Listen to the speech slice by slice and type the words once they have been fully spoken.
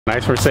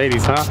Nice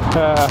Mercedes, huh?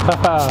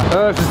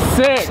 Oh, this is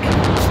sick.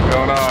 What's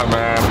going on,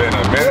 man? Been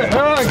a minute.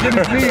 Oh, good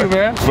to see you,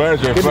 man.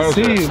 Pleasure, good to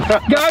see you.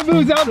 Guy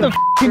moves out to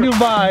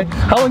Dubai.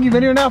 How long you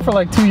been here now? For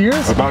like 2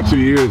 years? About 2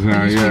 years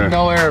now, you speak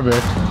no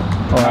Arabic.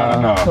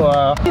 Wow.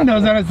 Wow. He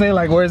knows how to say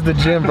like, where's the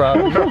gym, bro?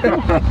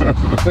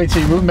 Wait, so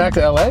you moved back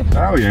to LA?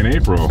 Oh yeah, in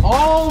April.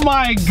 Oh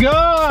my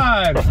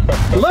God!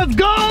 Let's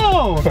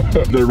go!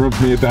 They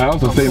roped me at the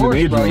house. I'll stay in the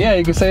maid room. Yeah,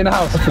 you can stay in the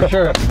house for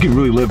sure. You can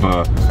really live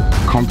a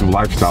comfortable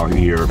lifestyle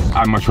here.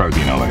 I'd much rather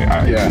be in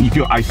LA. You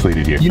feel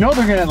isolated here. You know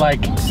they're gonna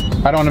like,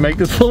 I don't want to make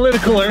this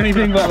political or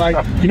anything, but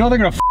like, you know they're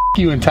gonna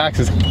you in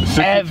taxes.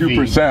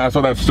 62%. I saw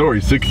that story.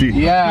 60.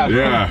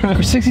 Yeah.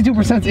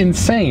 62% is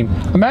insane.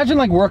 Imagine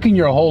like working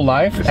your whole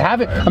life.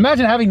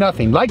 Imagine having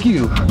nothing, like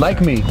you,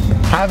 like me,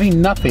 having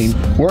nothing,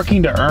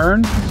 working to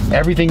earn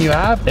everything you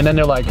have, and then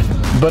they're like,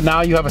 but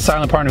now you have a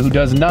silent partner who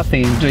does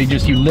nothing.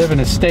 You live in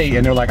a state,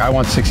 and they're like, I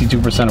want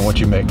 62% of what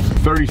you make.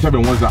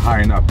 37 wasn't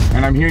high enough,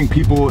 and I'm hearing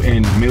people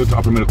in middle to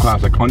upper middle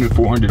class, like 100,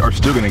 400, are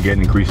still going to get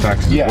increased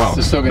taxes as well.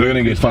 They're going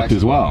to get fucked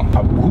as well.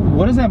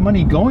 What is that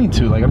money going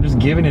to? Like, I'm just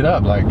giving it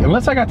up. Like,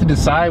 unless I got to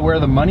decide where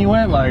the money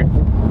went, like,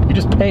 you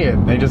just pay it.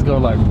 They just go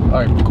like,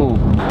 all right, cool.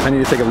 I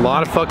need to take a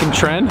lot of fucking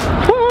trend,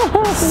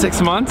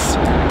 6 months,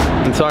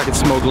 until I can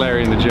smoke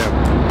Larry in the gym.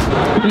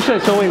 You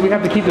said, so wait, we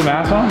have to keep the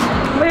mask on?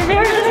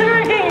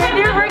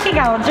 You're working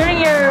out during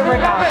your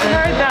workout. I haven't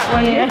heard that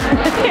one yet.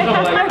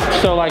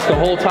 So like the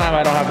whole time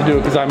I don't have to do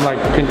it because I'm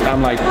flexing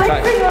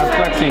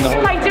the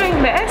whole. Like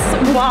doing this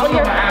while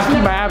you're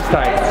keep my abs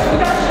tight.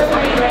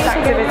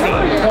 Activity.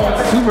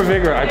 Super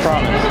vigor, I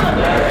promise.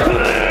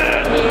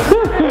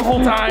 The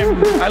whole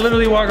time, I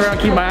literally walk around,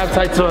 keep my abs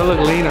tight so I look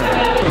leaner.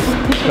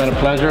 It's been a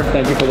pleasure.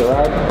 Thank you for the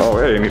ride. Oh,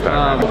 hey,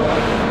 anytime.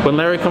 When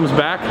Larry comes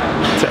back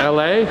to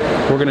LA,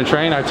 we're gonna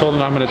train. I told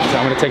him I'm gonna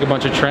take a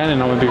bunch of tren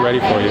and I'm gonna be ready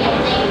for you.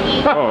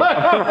 Oh.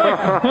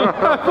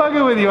 I'm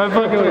fucking with you. I'm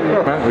fucking with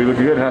you. Man, we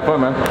looking good. Have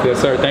fun, man. Yes,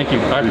 sir. Thank you.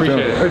 I appreciate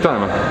it.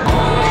 Anytime, man.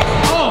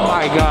 Oh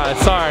my God.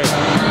 Sorry.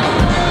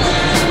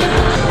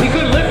 He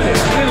couldn't lift it.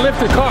 He didn't lift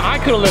the car. I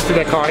could have lifted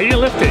that car. He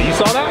didn't lift it. You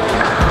saw that?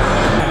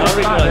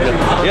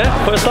 Yeah,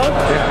 first time?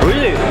 Yeah.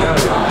 Really?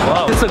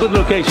 Wow. This is a good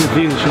location,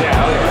 please.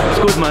 Yeah. It's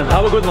good, man.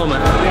 Have a good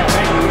moment. Yeah,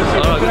 thank you.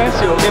 All right.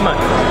 Okay, man.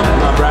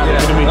 Brad,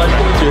 good to meet you. Nice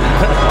to meet you.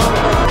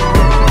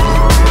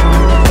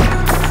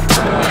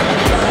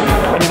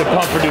 I need a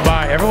pump for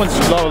Dubai. Everyone's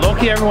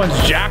low-key, everyone's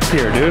jacked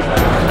here, dude.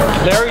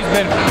 Larry's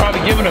been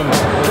probably giving him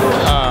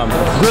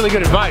really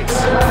good advice.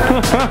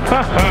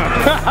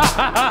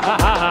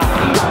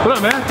 What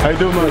up, man? How you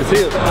doing, man? See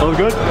you. All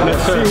good? Yes,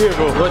 sir. See you here,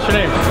 bro. What's your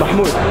name?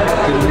 Mahmoud.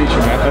 Good to meet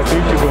you, man. Nice to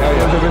meet you, bro.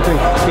 How's everything?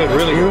 Good,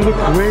 really. You look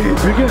way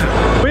bigger.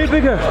 Way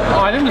bigger.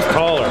 Oh, I think it's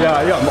taller.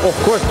 Yeah, of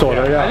course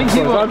taller, yeah. I think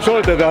people, I'm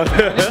shorter than that.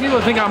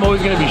 people think I'm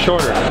always going to be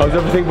shorter. How's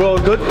everything, bro?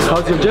 Good?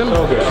 How's your gym?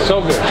 So good.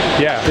 So good.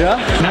 Yeah. Yeah?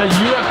 Now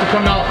you have to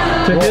come out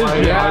to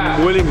his gym.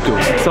 I'm willing to.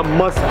 It's a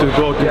must to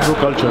go to True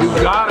Culture. You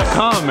gotta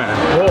come, man.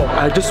 Oh,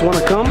 I just want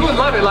to come. You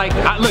would love it. Like,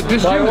 look,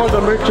 this Buy gym all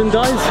the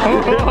merchandise.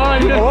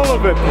 All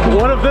of it.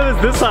 One of them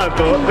is this side,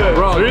 though.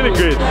 Bro, it's really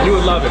great. You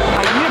would love it.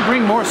 I need to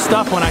bring more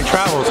stuff when I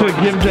travel. So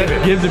give the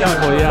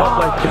people, yeah.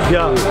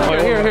 Yeah.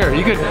 Here.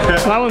 You could.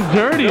 That one's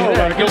dirty. No,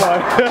 man, come on.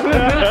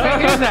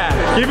 Take that.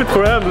 Keep it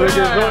for him.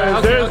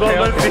 There's all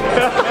messy.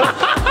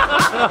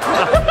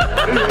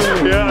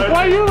 Yeah.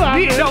 Why are you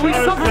laughing? No, we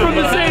suffer from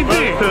the same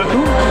thing.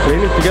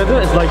 Training together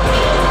is like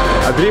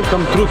a dream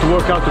come true to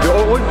work out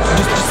together. Or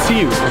just see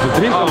you. It's a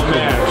dream come true.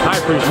 Man, I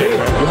appreciate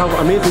it. You have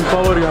amazing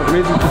power, you have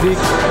amazing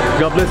physique.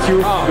 God bless you.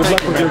 Good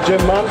luck with your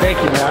gym, man. Thank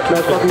you, man.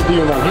 Nice talking to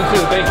you, man. You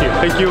too, thank you.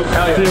 Thank you.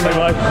 Yeah. See you, my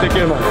life. Take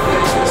care, man.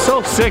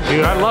 So sick,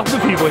 dude. I love the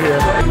people here.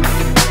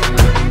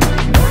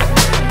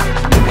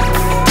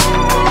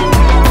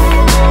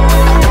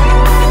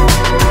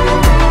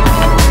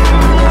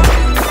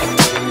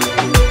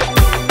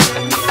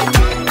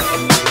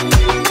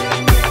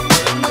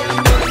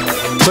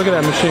 Look at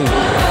that machine.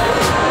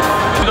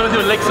 We're gonna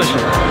do a leg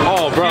session.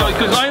 Oh, bro.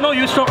 Because I know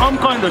you're strong. I'm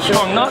kind of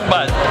strong, not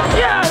bad.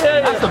 Yeah.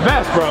 That's the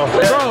best, bro.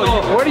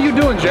 Bro, what are you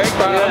doing, Jake?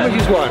 How much you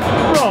squat?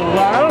 Bro,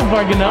 I don't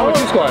fucking know. How much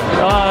you squat?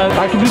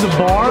 I can do the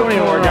bar. Don't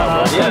even work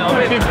out, bro. Yeah,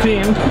 okay.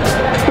 15.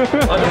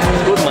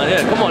 Good, man.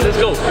 Yeah, come on, let's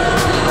go.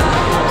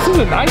 This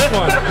is a nice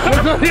one.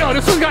 Yo,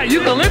 this one's got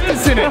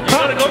eucalyptus in it. You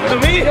gotta come to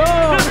me.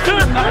 Oh,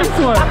 nice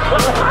one.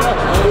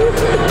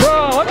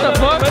 Bro, what the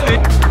fuck?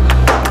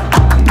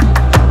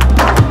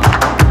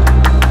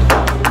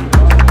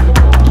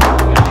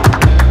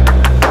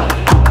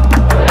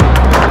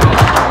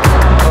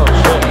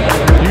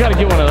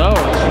 Get one of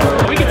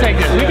those. We can take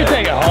it. We can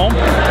take it home.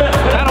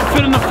 I don't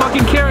fit in the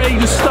fucking carry. You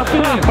just stuff it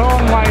in. Oh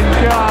my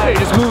God. Hey,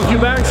 just move a few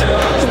bags,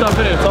 stuff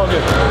it in. It's all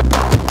good.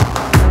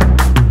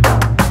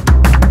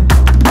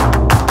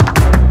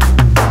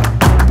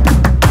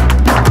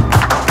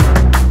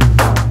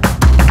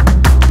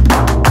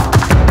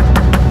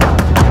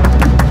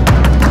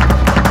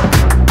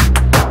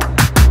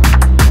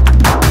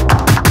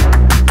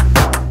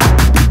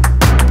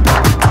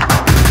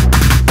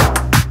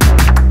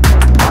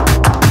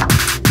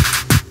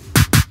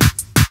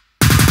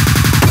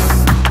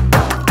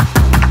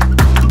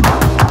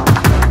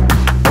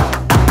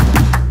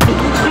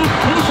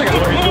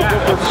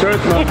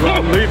 hurts, man.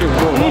 I'm leaving,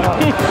 bro.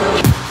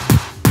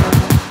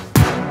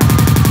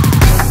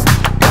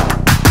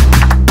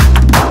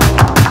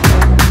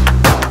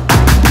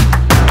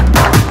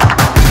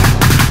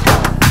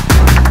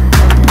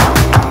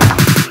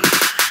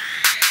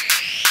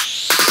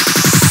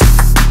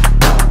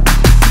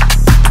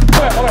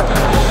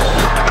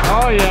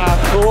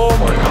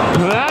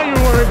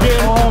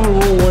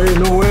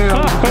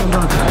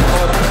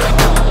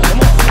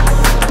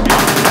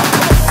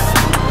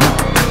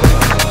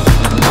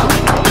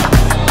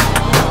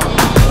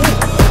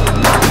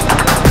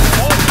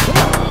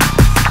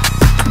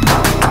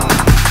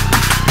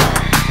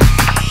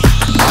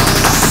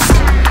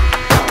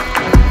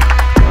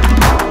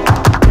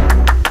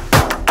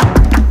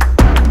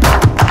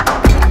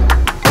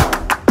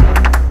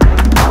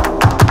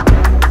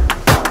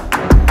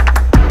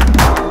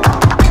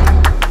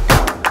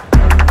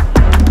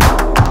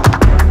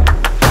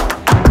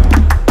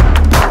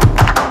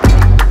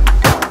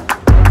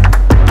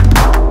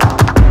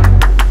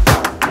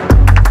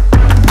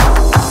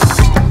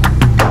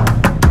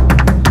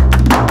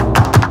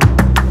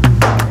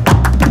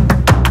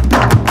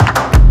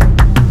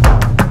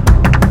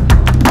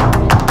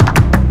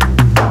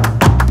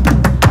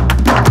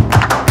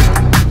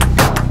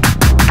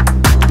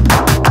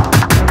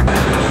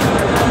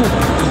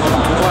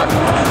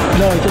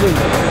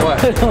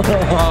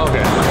 Oh,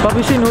 okay. Have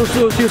you seen who's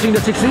using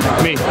the 60?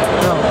 Me. No.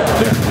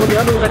 For the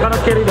others, I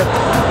cannot carry that.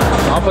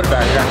 I'll put it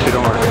back. I got you.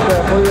 Don't worry.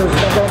 Yeah, for you,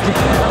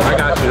 I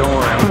got you. Don't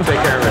worry. I'm gonna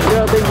take care of it.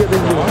 yeah, thank you,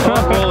 thank you.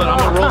 I'm gonna roll it.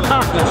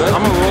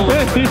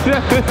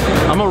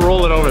 I'm gonna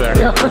roll it over there.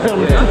 Yeah.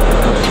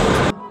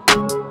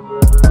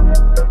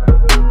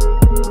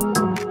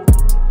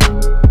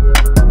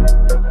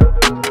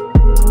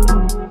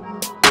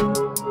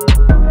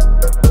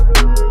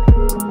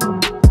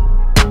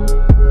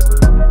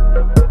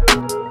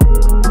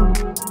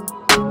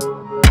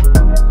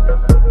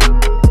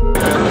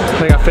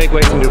 They got fake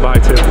weights in Dubai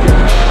too.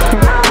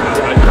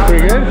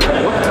 Pretty good?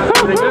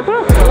 Pretty good?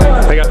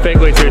 They got fake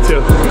weights here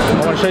too.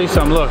 I want to show you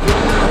some. Look.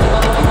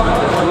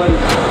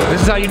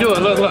 This is how you do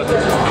it. Look, look.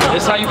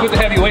 This is how you put the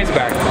heavy weights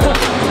back.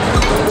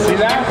 See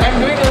that? I'm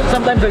doing it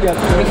sometimes like that.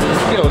 This is the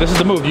skill. This is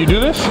the move. You do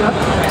this?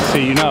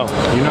 See, you know.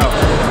 You know.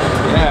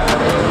 Yeah.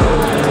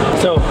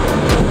 So,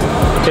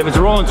 if it's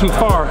rolling too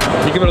far,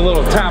 you give it a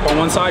little tap on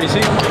one side, you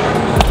see?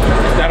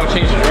 That'll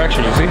change the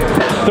direction, you see?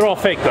 They're all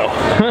fake though.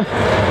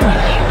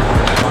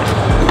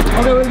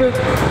 Okay, we'll do it.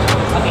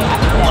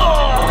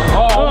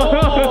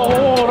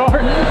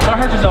 Don't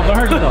hurt yourself, don't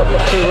hurt yourself.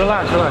 Hey,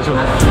 relax, relax,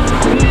 relax.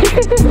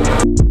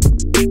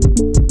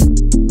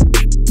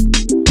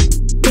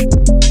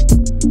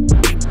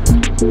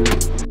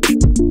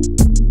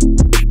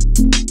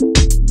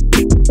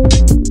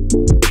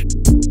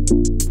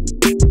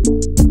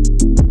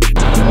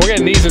 We're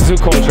getting these in zoo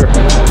culture.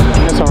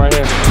 This one right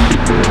here.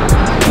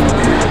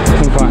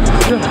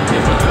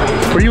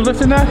 Fine. Were you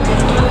lifting that?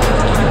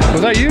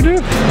 Was that you,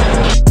 dude?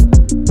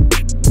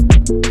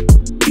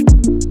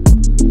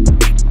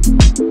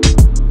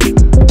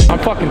 I'm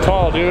fucking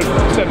tall, dude.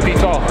 7 feet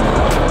tall.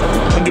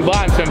 In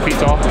Dubai, I'm 7 feet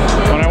tall.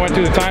 When I went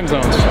through the time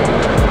zones.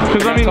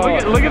 Because I mean,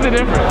 look at the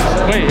difference.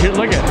 Wait, here,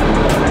 look at.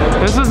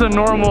 This is a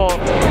normal.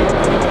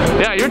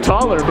 Yeah, you're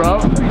taller, bro.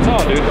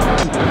 Tall, dude.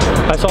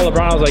 I saw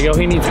LeBron. I was like, yo,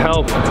 he needs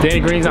help. Danny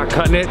Green's not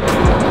cutting it.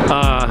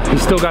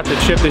 He's still got the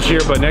chip this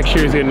year, but next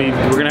year he's gonna need.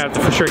 We're gonna have to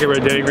for sure get rid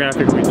of Danny Green. I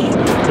figured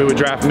we would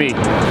draft me.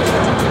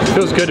 It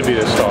feels good to be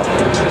this tall.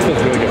 It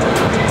feels really good.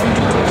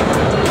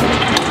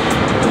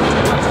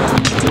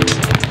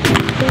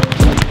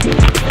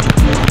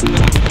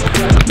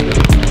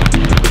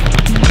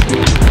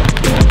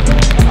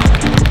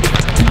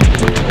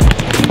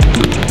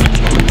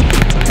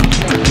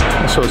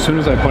 So as soon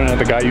as I pointed out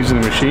the guy using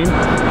the machine,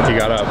 he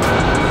got up.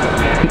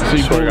 So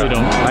you bullied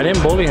him? I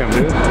didn't bully him,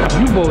 dude.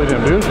 You bullied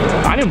him, dude.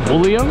 I didn't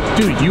bully him,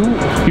 dude. You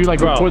like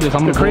record this.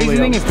 I'm the crazy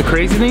thing is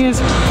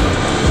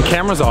the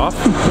camera's off.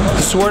 I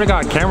swear to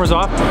God, camera's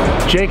off.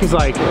 Jake is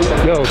like,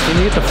 yo, can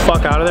you get the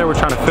fuck out of there? We're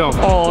trying to film.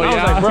 Oh, and I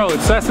was like, bro,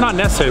 that's not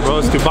necessary, bro.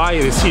 It's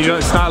Dubai. It's, you know,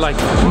 it's not like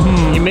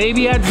you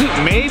maybe at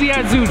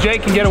zoo,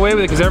 Jake can get away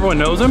with it because everyone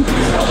knows him.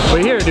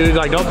 But here, dude,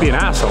 like, don't be an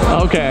asshole.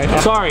 Okay.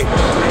 Sorry.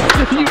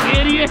 You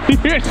idiot.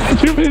 You're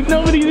stupid.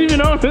 Nobody's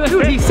even over there.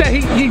 Dude, he said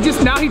he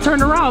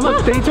turned around.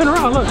 Look, he turned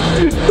around. Look.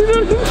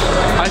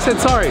 I said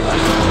sorry.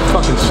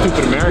 Fucking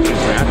stupid Americans,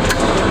 man.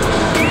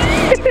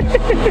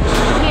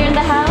 Here in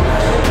the house?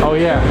 Oh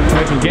yeah,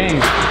 making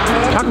games.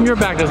 How come your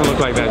back doesn't look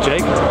like that,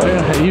 Jake?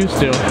 Yeah, it used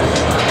to.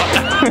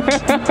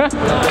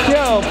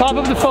 Yo, pop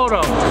up the photo.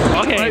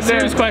 Okay, right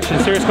serious question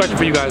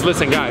for you guys.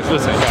 Listen, guys.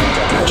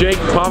 Jake,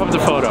 pop up the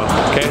photo.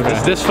 Okay,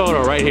 this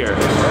photo right here.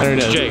 There it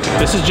is. Jake.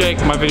 This is Jake,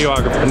 my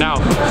videographer. Now,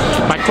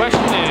 my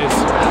question is,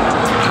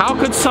 how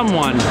could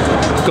someone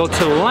go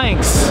to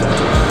lengths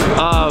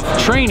of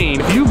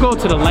training? If you go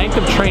to the length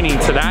of training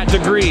to that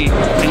degree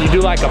and you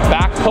do like a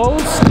back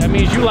pose, that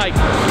means you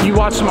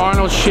watch some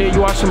Arnold shit, you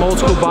watch some old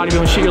school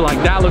bodybuilding shit, you're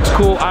like, that looks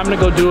cool, I'm gonna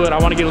go do it, I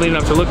wanna get lean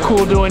enough to look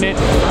cool doing it.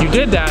 You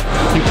did that,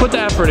 you put the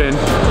effort in,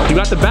 you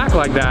got the back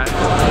like that,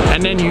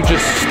 and then you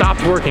just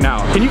stopped working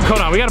out. Can you,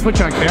 hold on, we gotta put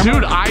you on camera.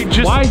 Dude, I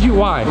just...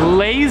 Why?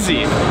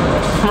 Lazy.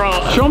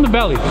 Bro. Show him the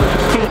belly.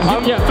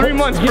 I'm 3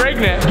 months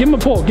pregnant. Give him a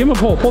pull,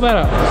 pull that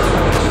up.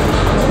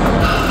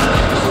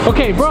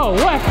 Okay, bro,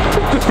 what?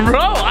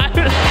 Bro,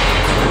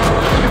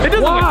 it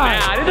doesn't look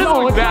bad. It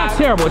doesn't look bad. Not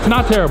terrible. It's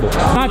not terrible. It's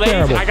not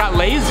terrible. I got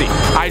lazy.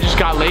 I just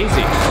got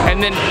lazy.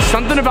 And then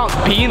something about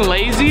being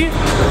lazy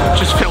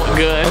just felt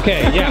good.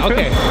 Okay, yeah,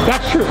 okay.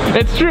 That's true.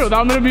 It's true.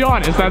 I'm gonna be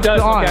honest. That's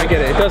honest. Okay, I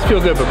get it. It does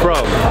feel good, but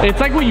bro, it's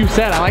like what you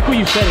said. I like what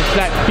you said. It's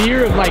that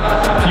fear of like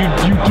you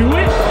do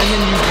it and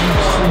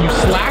then you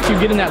slack. You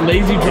get in that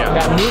lazy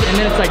that mood, and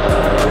then it's like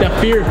the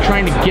fear of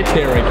trying to get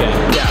there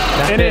again.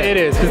 Yeah, and it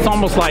is. It's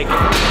almost like.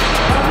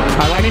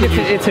 I mean,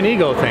 it's an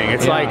ego thing.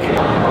 It's like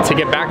to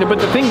get back there. But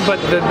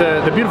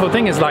the beautiful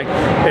thing is like,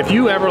 if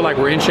you ever like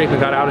were in shape and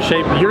got out of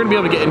shape, you're gonna be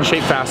able to get in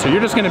shape faster.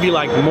 You're just gonna be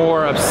like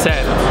more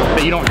upset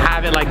that you don't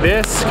have it like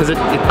this, because it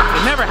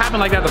never happened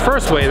like that the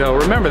first way though.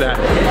 Remember that.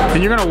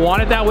 And you're gonna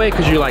want it that way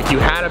because you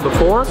had it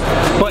before,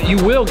 but you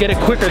will get it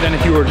quicker than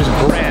if you were just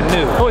brand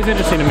new. Always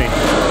interesting to me.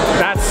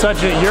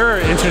 You're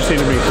interesting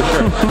to me for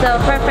sure. So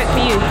perfect for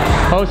you.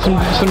 Oh,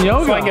 some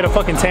yoga. So I can get a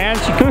fucking tan.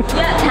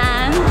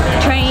 Tan,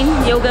 train,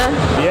 yoga.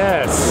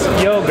 Yes,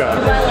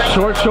 yoga.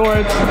 Short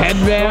shorts,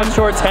 headband.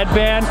 Short shorts,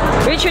 headband.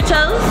 Reach your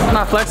toes.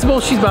 Not flexible.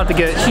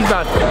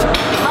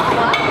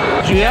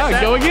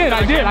 Yeah, go again.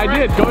 I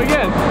did. Go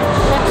again.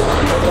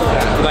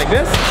 Like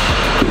this?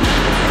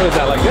 What is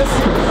that, like this?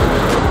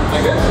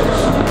 Like this?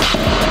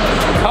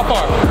 How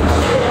far?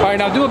 All right,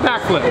 now do a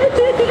backflip.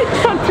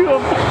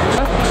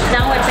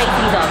 Downward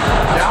facing dog.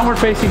 Downward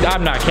facing,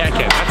 can't.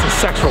 That's a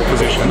sexual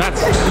position.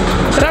 That's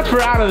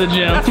for out of the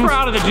gym. That's for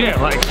out of the gym.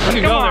 Like,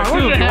 you can go there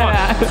too if you want.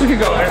 You can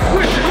go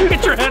there.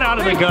 Get your head out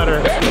of the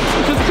gutter.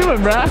 Just do it,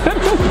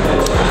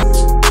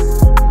 bruh.